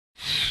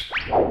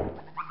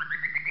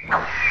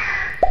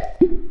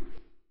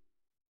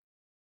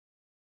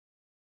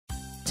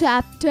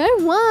Chapter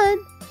 1.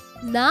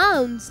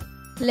 Nouns.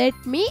 Let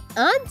me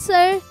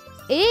answer.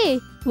 A.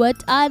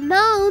 What are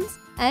nouns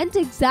and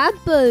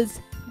examples?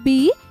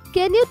 B.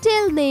 Can you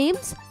tell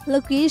names,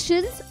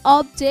 locations,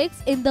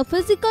 objects in the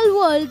physical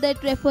world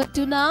that refer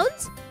to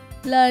nouns?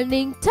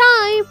 Learning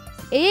time.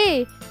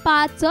 A.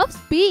 Parts of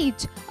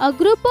speech. A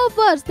group of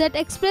words that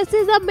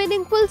expresses a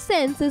meaningful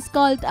sense is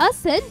called a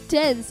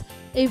sentence.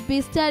 If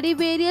we study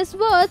various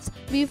words,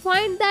 we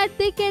find that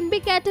they can be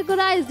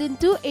categorized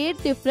into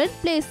 8 different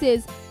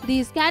places.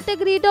 These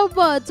categories of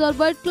words or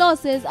word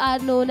clauses are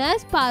known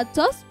as parts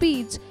of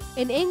speech.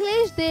 In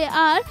English, there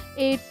are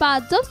 8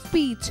 parts of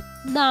speech: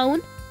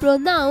 noun,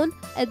 pronoun,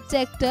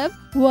 adjective,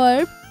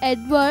 verb,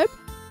 adverb,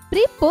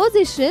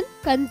 preposition,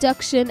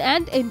 conjunction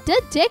and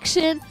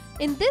interjection.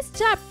 In this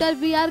chapter,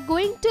 we are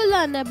going to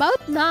learn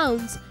about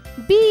nouns.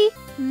 B.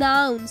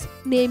 Nouns.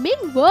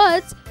 Naming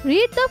words.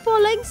 Read the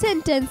following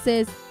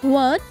sentences.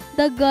 1.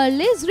 The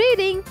girl is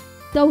reading.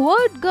 The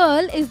word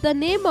girl is the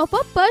name of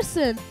a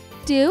person.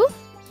 2.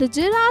 The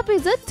giraffe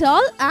is a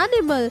tall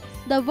animal.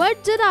 The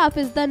word giraffe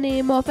is the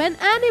name of an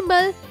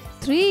animal.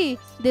 3.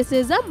 This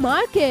is a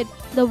market.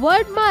 The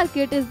word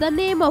market is the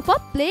name of a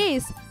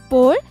place.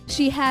 4.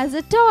 She has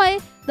a toy.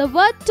 The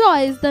word toy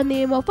is the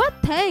name of a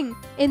thing.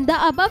 In the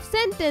above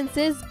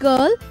sentences,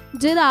 girl,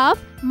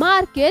 giraffe,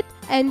 market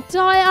and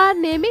toy are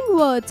naming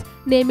words.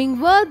 Naming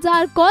words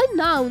are called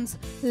nouns.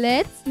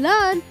 Let's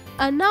learn.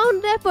 A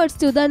noun refers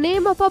to the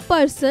name of a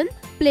person,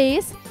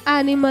 place,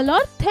 animal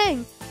or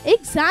thing.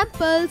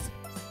 Examples: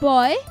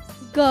 boy,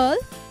 girl,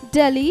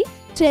 Delhi,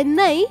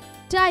 Chennai,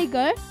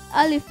 tiger,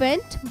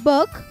 elephant,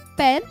 book,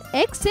 pen,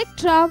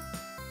 etc.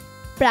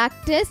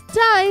 Practice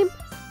time.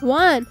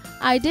 1.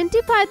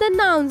 Identify the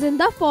nouns in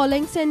the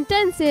following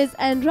sentences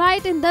and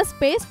write in the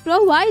space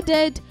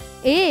provided.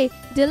 A.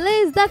 Delhi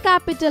is the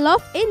capital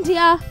of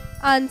India.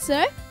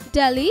 Answer: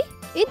 Delhi,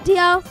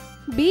 India.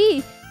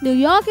 B. New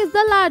York is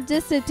the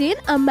largest city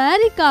in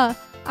America.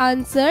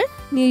 Answer: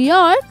 New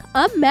York,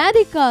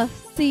 America.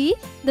 C.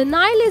 The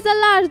Nile is a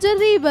larger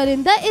river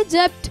in the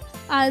Egypt.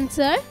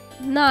 Answer: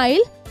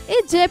 Nile,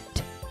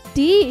 Egypt.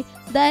 D.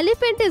 The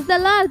elephant is the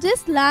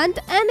largest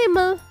land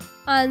animal.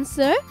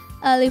 Answer: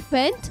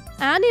 elephant,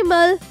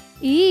 animal.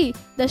 E.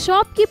 The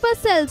shopkeeper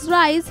sells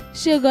rice,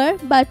 sugar,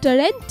 butter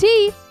and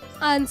tea.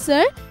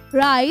 Answer: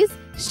 rice,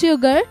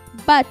 sugar,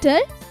 butter,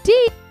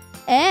 tea.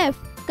 F.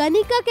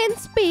 Kanika can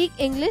speak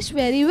English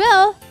very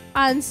well.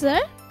 Answer: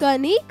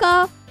 Kanika.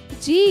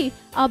 G.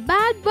 A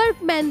bad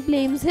workman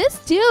blames his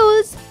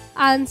tools.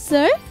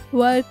 Answer: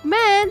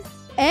 workman.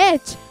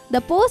 H.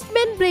 The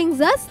postman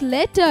brings us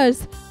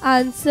letters.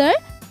 Answer: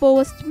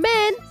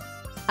 postman.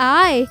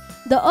 I.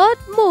 The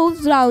earth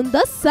moves round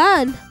the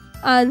sun.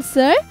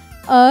 Answer: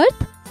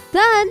 earth,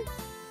 sun.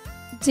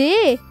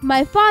 J.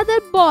 My father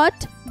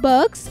bought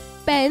books,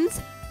 pens,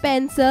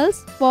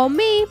 pencils for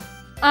me.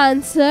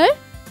 Answer: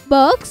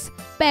 books,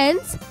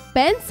 pens,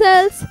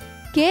 pencils.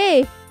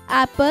 K.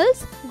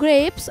 Apples,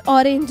 grapes,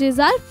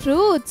 oranges are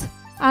fruits.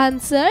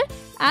 Answer: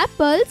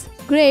 apples,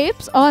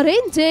 grapes,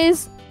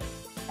 oranges.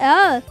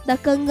 L. The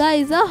Ganga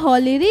is a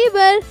holy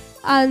river.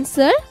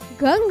 Answer: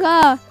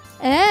 Ganga.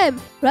 M.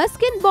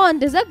 Ruskin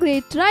Bond is a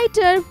great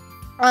writer.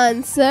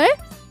 Answer: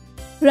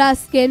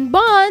 Ruskin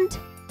Bond.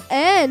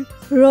 N.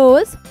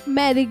 Rose,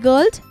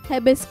 marigold,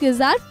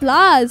 hibiscus are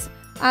flowers.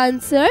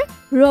 Answer: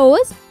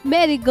 rose,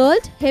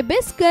 marigold,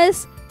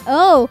 hibiscus.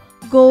 O.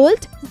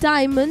 Gold,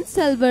 diamond,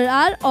 silver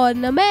are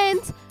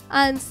ornaments.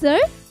 Answer: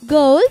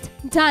 gold,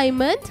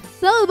 diamond,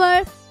 silver.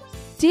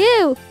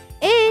 2.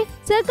 A.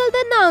 Circle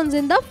the nouns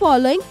in the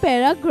following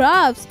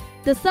paragraphs.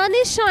 The sun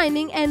is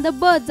shining and the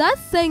birds are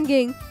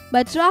singing,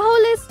 but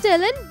Rahul is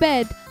still in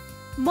bed.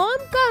 Mom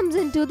comes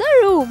into the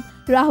room.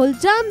 Rahul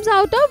jumps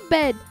out of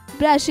bed,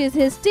 brushes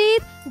his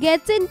teeth,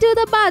 gets into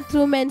the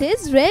bathroom and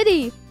is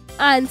ready.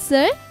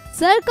 Answer: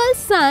 circle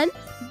sun,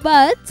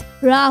 birds,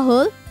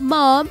 Rahul,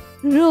 mom,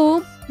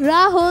 room,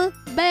 Rahul,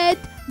 bed,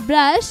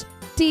 brush,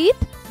 teeth,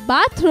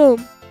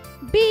 bathroom.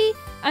 B.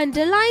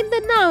 Underline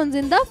the nouns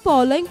in the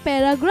following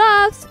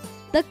paragraphs.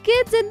 The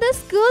kids in the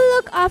school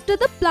look after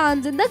the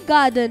plants in the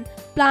garden.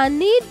 Plants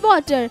need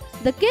water.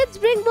 The kids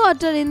bring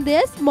water in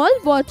their small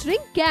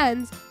watering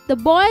cans. The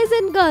boys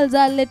and girls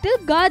are little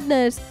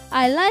gardeners.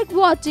 I like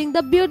watching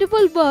the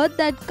beautiful birds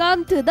that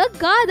come to the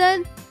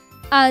garden.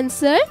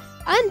 Answer: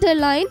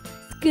 underline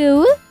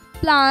school,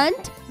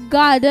 plant,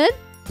 garden,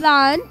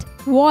 plant,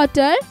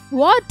 water,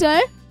 water,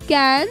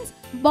 cans,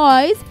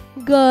 boys,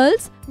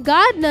 girls,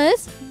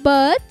 gardeners,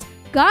 birds,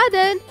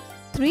 garden.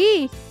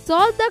 3.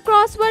 Solve the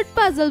crossword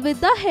puzzle with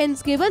the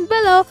hints given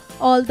below.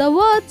 All the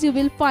words you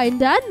will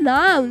find are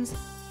nouns.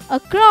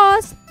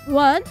 Across.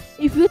 1.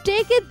 If you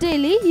take it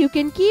daily, you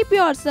can keep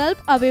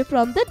yourself away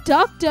from the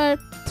doctor.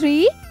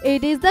 3.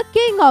 It is the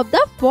king of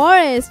the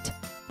forest.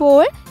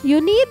 4.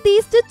 You need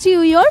these to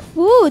chew your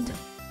food.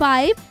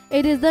 5.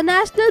 It is the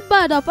national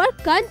bird of our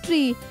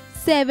country.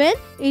 7.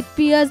 It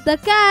fears the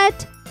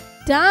cat.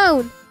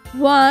 Down.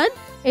 1.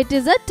 It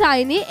is a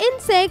tiny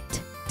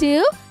insect.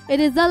 2. It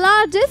is the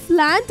largest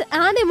land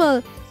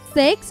animal.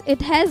 6.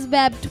 It has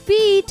webbed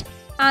feet.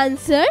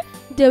 Answer: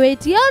 Do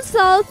it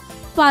yourself.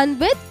 Fun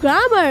with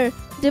grammar.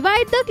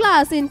 Divide the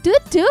class into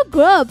 2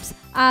 groups.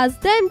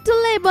 Ask them to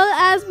label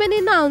as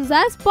many nouns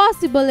as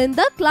possible in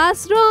the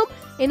classroom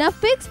in a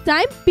fixed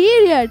time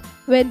period.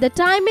 When the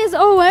time is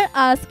over,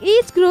 ask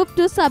each group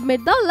to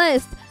submit the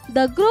list.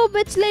 The group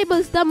which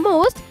labels the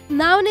most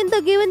noun in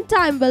the given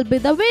time will be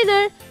the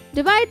winner.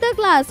 Divide the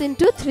class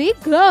into 3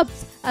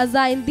 groups.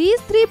 Assign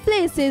these 3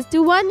 places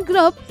to 1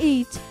 group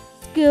each.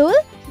 School,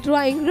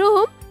 drawing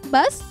room,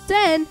 bus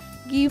stand.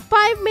 Give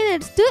 5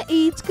 minutes to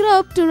each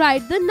group to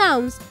write the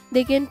nouns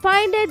they can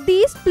find at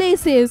these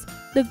places.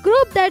 The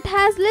group that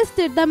has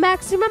listed the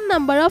maximum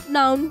number of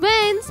nouns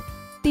wins.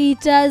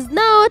 Teacher's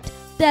note: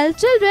 tell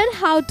children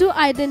how to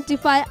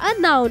identify a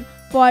noun.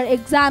 For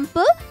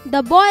example,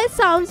 the boy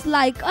sounds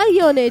like a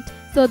unit,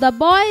 so the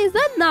boy is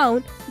a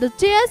noun. The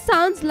chair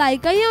sounds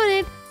like a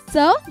unit,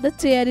 so the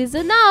chair is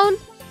a noun.